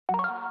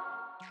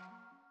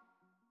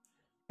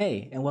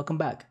Hey, and welcome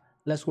back.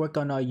 Let's work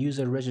on our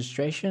user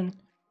registration.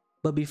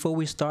 But before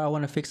we start, I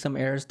want to fix some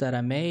errors that I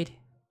made.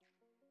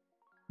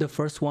 The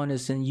first one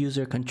is in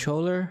user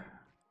controller.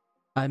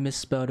 I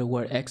misspelled the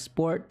word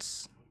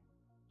exports.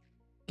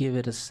 Give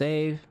it a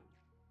save.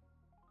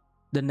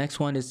 The next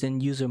one is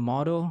in user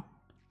model,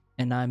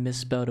 and I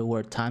misspelled the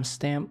word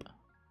timestamp.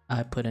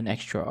 I put an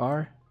extra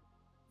R.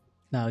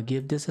 Now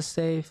give this a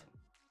save.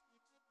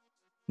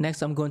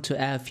 Next, I'm going to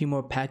add a few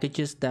more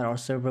packages that our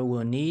server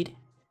will need.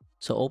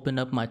 So open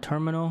up my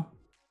terminal,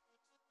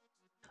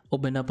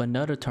 open up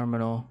another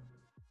terminal,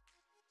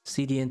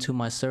 cd into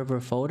my server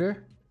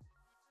folder.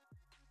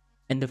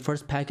 And the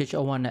first package I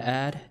want to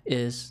add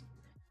is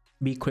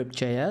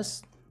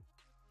bcrypt.js.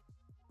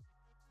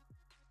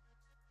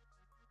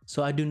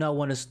 So I do not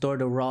want to store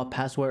the raw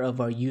password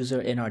of our user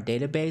in our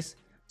database.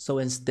 So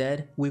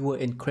instead, we will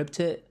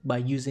encrypt it by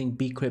using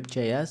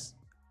bcrypt.js.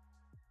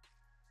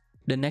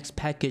 The next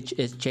package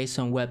is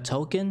Json Web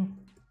Token.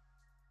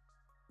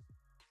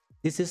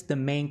 This is the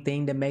main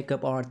thing that makes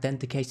up our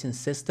authentication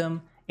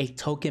system, a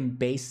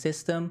token-based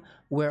system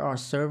where our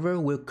server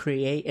will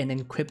create an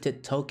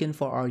encrypted token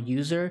for our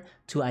user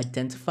to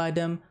identify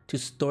them, to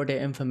store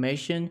their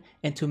information,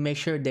 and to make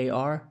sure they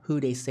are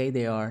who they say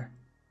they are.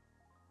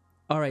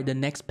 Alright, the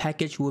next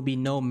package will be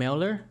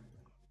NoMailer.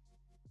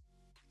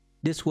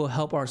 This will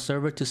help our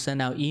server to send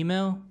out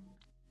email.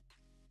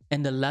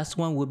 And the last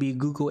one will be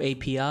Google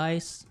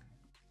APIs.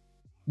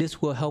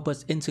 This will help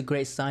us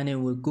integrate sign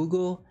in with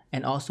Google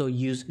and also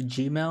use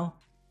Gmail.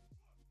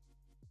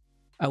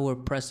 I will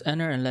press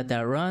enter and let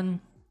that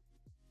run.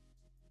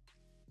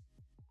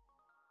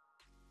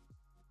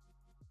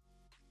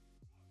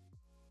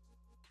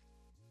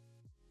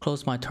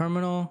 Close my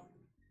terminal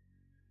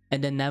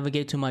and then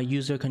navigate to my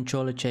user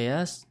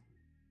controller.js.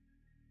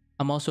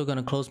 I'm also going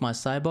to close my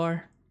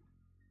sidebar.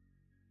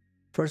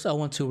 First, I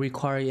want to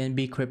require in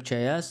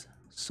bcrypt.js.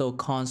 So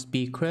const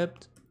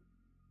bcrypt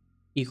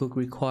equal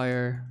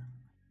require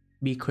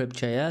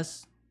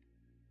bcrypt.js.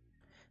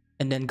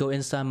 And then go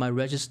inside my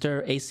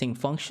register async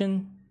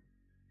function.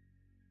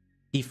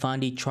 Define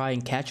the try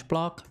and catch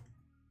block.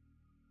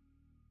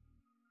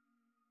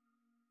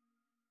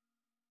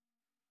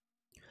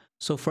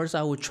 So first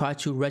I will try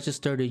to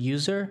register the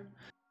user.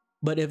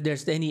 But if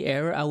there's any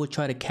error, I will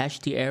try to catch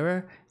the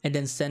error and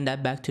then send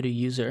that back to the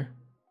user.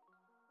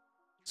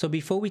 So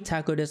before we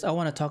tackle this, I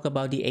want to talk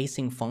about the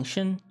async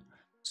function.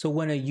 So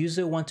when a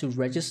user wants to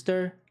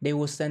register, they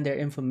will send their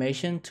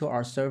information to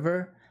our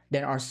server.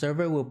 Then our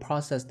server will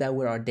process that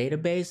with our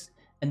database,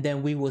 and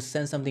then we will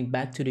send something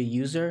back to the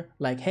user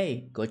like,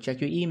 hey, go check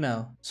your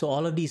email. So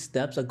all of these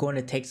steps are going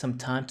to take some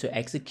time to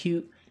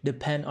execute,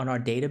 depend on our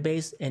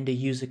database and the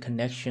user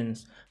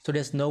connections. So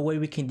there's no way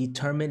we can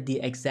determine the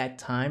exact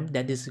time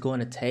that this is going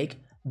to take.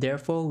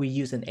 Therefore, we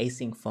use an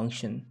async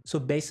function. So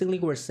basically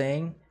we're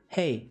saying,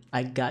 hey,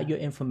 I got your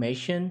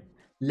information.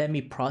 Let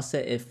me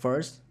process it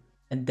first,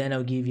 and then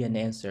I'll give you an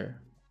answer.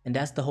 And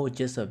that's the whole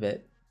gist of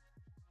it.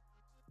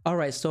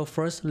 Alright, so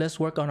first let's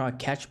work on our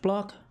catch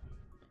block.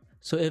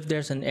 So if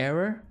there's an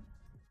error,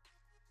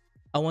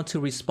 I want to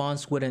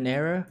respond with an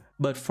error,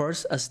 but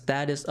first a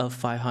status of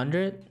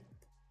 500.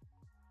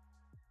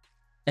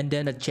 And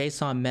then a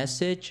JSON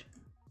message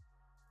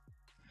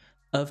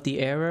of the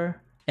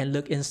error and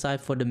look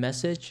inside for the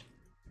message.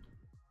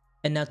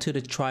 And now to the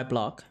try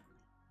block.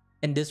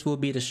 And this will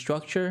be the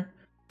structure.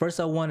 First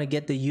I want to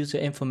get the user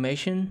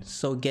information,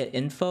 so get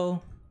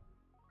info.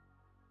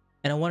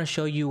 And I want to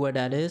show you where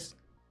that is.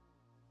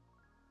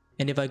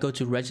 And if I go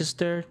to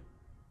register,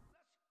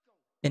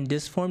 in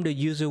this form the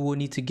user will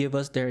need to give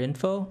us their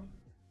info.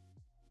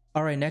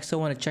 Alright, next I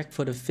want to check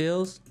for the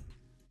fields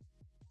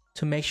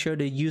to make sure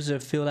the user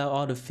fill out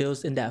all the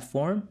fields in that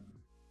form.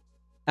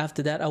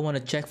 After that, I want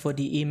to check for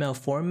the email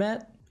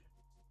format.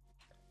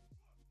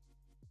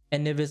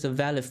 And if it's a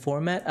valid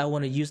format, I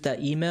want to use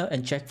that email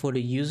and check for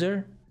the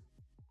user,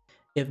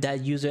 if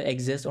that user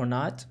exists or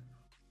not.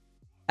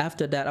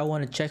 After that, I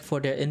want to check for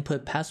their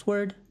input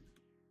password.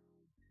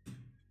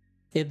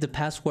 If the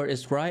password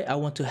is right, I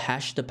want to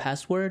hash the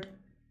password.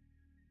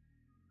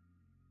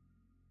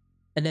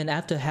 And then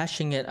after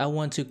hashing it, I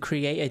want to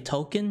create a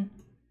token.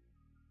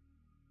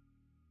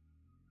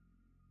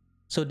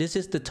 So this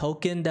is the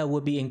token that will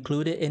be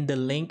included in the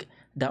link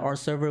that our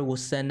server will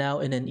send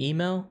out in an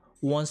email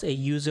once a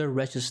user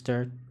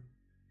registered.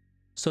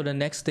 So the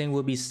next thing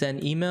will be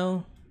send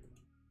email.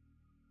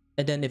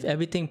 And then if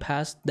everything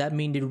passed, that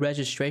means the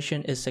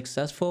registration is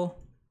successful.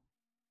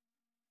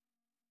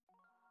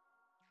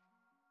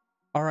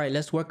 Alright,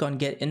 let's work on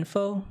get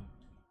info.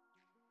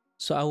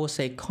 So I will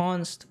say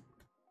const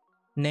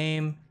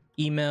name,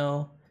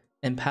 email,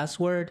 and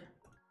password.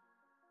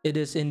 It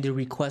is in the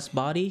request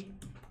body,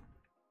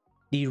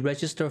 the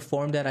register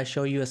form that I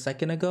showed you a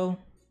second ago.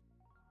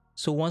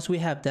 So once we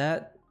have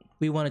that,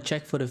 we want to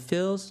check for the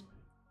fields.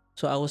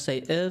 So I will say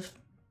if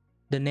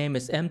the name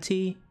is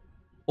empty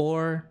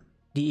or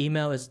the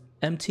email is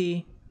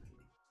empty,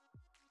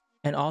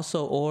 and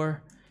also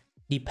or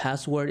the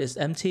password is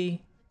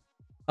empty,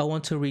 I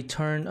want to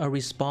return a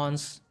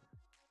response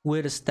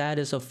with a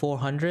status of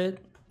 400.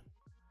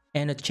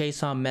 and a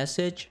JSON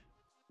message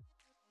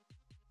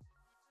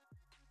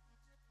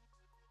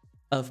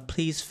of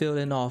please fill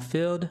in all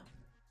field.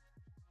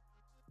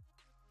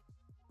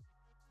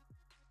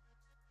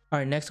 All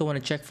right, next I want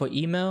to check for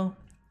email.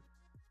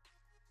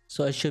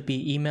 So it should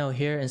be email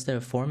here instead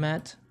of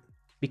format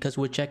because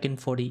we're checking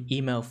for the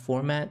email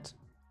format.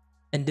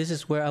 And this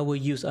is where I will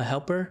use a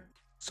helper.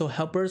 So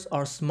helpers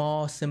are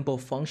small, simple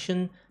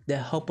functions that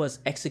help us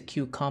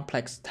execute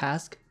complex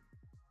tasks.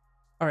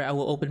 All right, I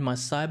will open my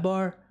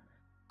sidebar,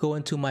 go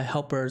into my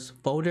helpers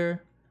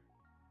folder,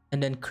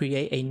 and then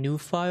create a new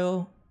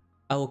file.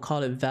 I will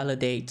call it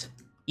validate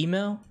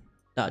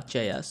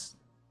email.js.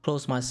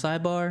 Close my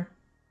sidebar.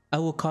 I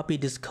will copy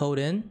this code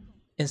in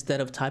instead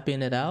of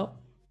typing it out.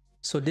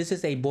 So this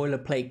is a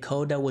boilerplate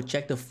code that will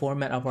check the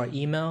format of our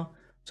email.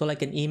 So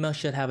like an email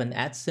should have an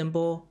 @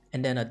 symbol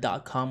and then a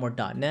 .com or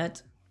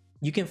 .net.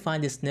 You can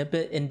find this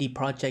snippet in the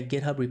project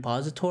GitHub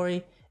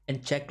repository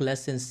and check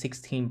lesson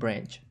 16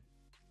 branch.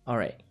 All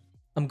right,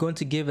 I'm going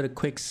to give it a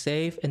quick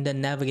save and then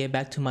navigate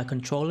back to my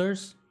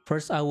controllers.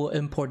 First, I will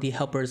import the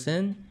helpers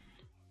in.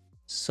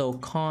 So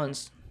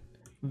const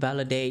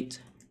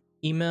validate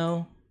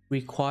email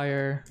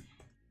require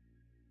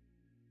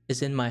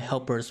is in my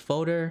helpers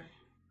folder.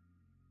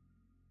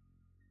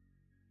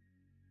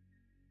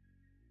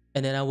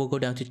 And then I will go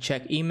down to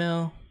check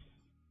email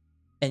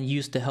and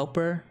use the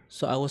helper.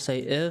 So I will say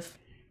if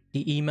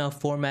the email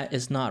format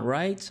is not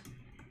right,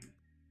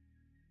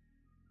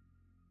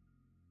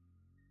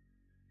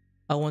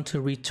 I want to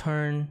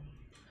return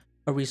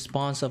a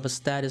response of a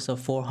status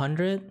of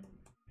 400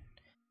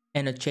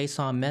 and a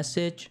JSON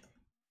message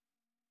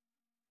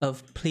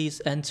of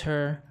please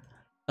enter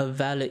a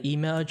valid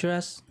email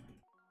address.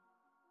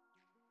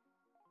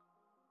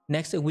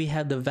 Next, if we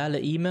have the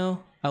valid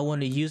email, I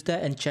want to use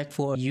that and check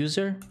for a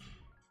user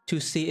to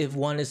see if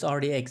one is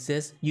already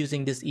exists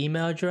using this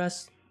email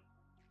address.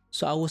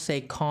 So I will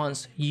say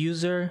const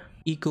user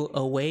equal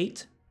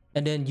await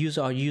and then use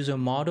our user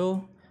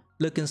model,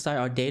 look inside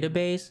our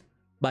database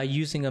by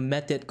using a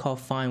method called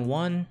find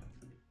one.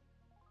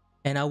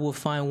 And I will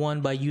find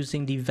one by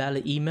using the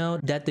valid email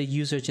that the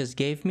user just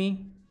gave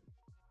me.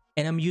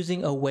 And I'm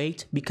using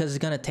await because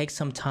it's going to take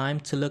some time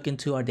to look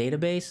into our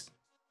database.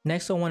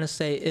 Next, I want to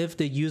say if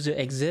the user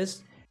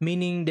exists,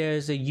 meaning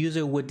there's a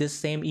user with this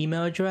same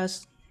email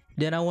address,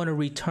 then I want to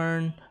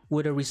return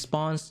with a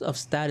response of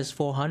status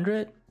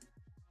 400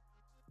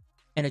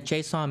 and a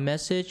JSON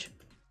message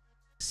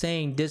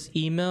saying this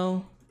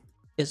email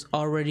is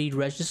already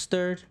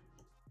registered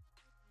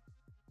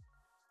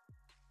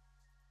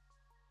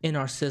in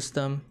our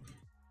system.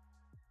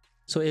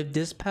 So if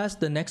this passed,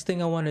 the next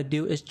thing I want to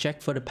do is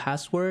check for the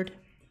password.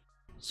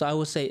 So I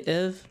will say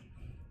if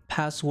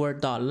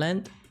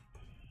password.length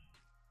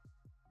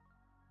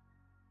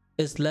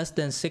is less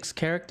than 6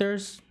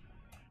 characters,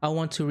 I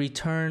want to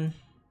return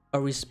a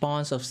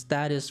response of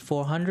status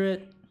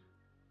 400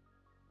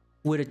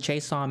 with a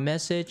JSON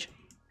message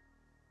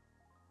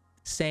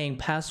saying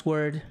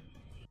password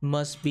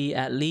must be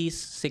at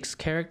least 6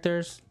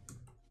 characters.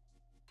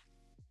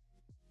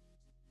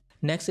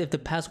 Next, if the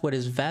password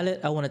is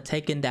valid, I want to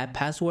take in that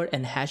password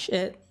and hash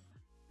it.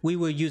 We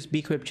will use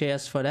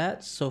bcrypt.js for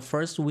that. So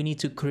first we need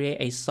to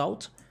create a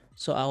salt.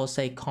 So I will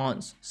say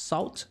const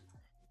salt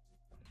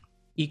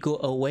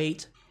equal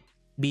await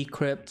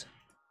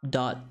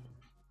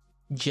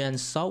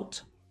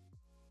bcrypt.gensalt.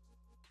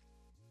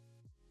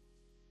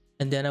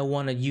 And then I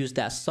want to use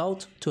that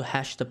salt to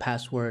hash the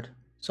password.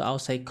 So I'll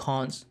say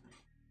const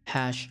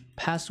hash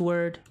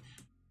password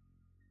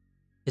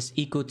is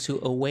equal to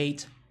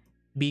await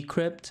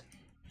bcrypt.hash.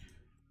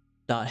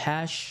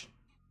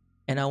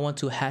 And I want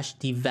to hash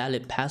the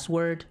valid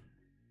password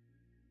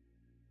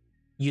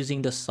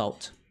using the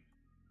salt.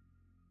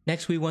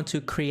 Next, we want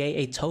to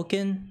create a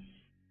token.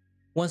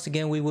 Once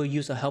again, we will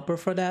use a helper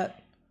for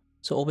that.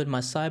 So open my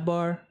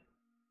sidebar,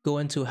 go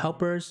into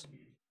helpers,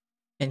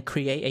 and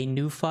create a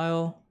new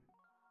file.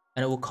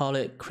 And I will call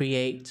it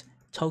create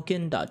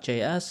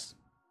token.js.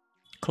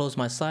 Close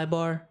my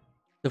sidebar.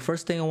 The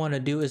first thing I want to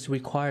do is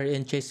require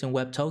in Json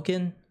Web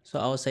Token. So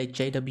I will say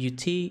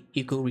JWT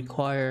equal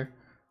require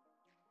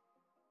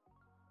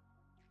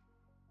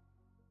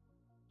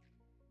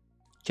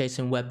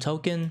Json Web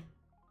Token,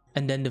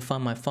 and then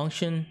define my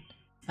function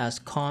as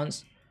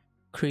const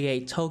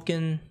create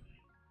token.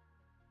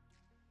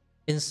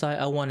 Inside,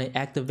 I want an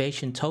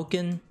activation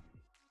token.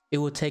 It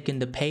will take in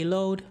the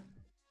payload.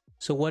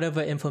 So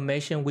whatever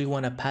information we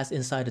want to pass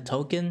inside the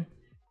token,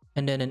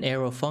 and then an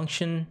arrow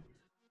function.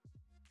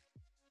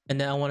 And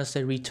then I want to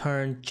say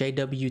return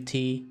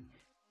JWT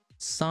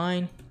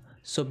sign.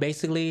 So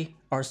basically,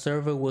 our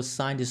server will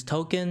sign this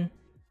token.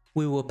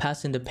 We will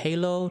pass in the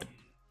payload.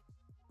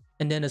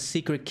 And then a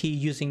secret key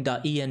using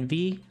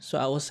 .env. So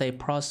I will say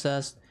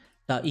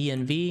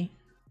process.env.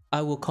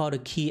 I will call the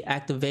key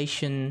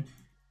activation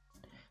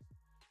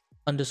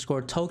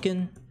underscore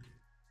token.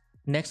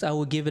 Next, I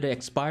will give it an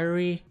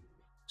expiry.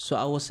 So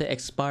I will say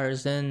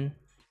expires in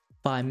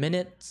 5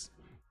 minutes.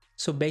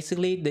 So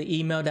basically, the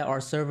email that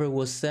our server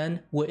will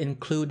send will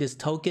include this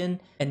token,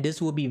 and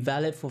this will be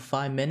valid for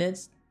 5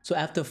 minutes. So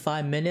after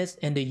 5 minutes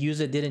and the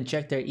user didn't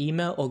check their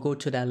email or go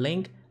to that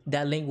link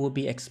will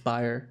be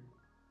expired.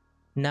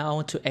 Now I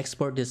want to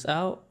export this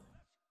out.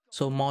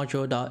 So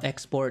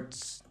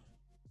module.exports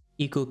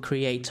equal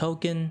create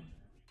token.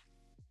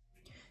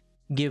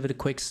 Give it a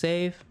quick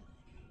save.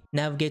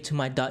 Navigate to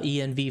my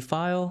 .env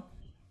file.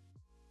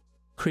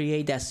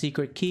 Create that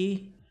secret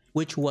key,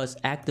 which was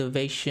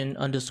activation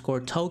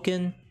underscore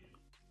token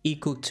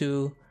equal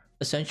to,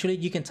 essentially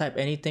you can type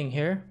anything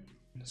here.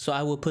 So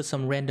I will put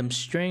some random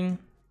string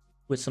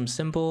with some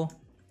symbol.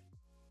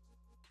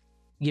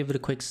 Give it a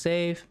quick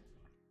save.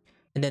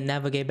 And then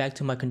navigate back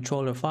to my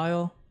controller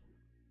file.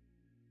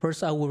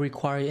 First, I will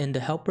require in the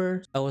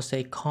helper. I will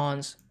say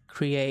const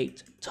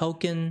create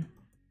token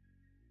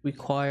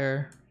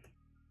require.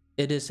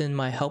 It is in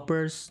my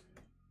helpers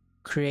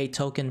create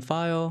token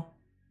file.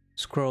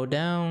 Scroll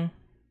down.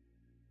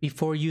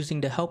 Before using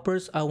the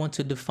helpers, I want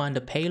to define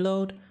the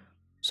payload.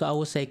 So I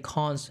will say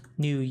const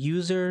new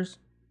users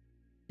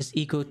is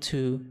equal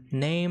to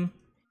name,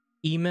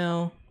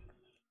 email,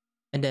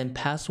 and then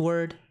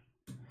password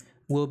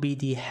will be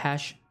the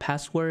hash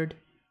password.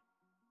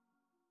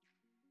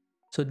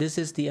 So this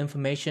is the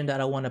information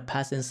that I want to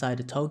pass inside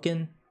the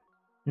token.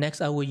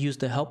 Next, I will use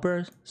the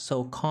helper.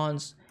 So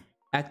const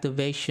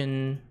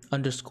activation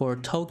underscore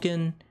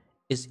token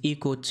is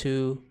equal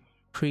to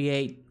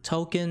create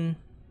token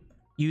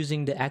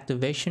using the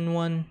activation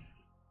one,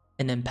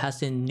 and then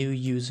pass in new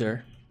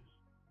user.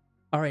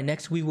 All right,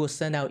 next we will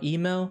send out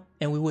email,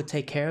 and we will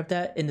take care of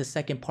that in the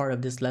second part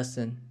of this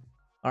lesson.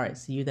 All right,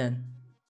 see you then.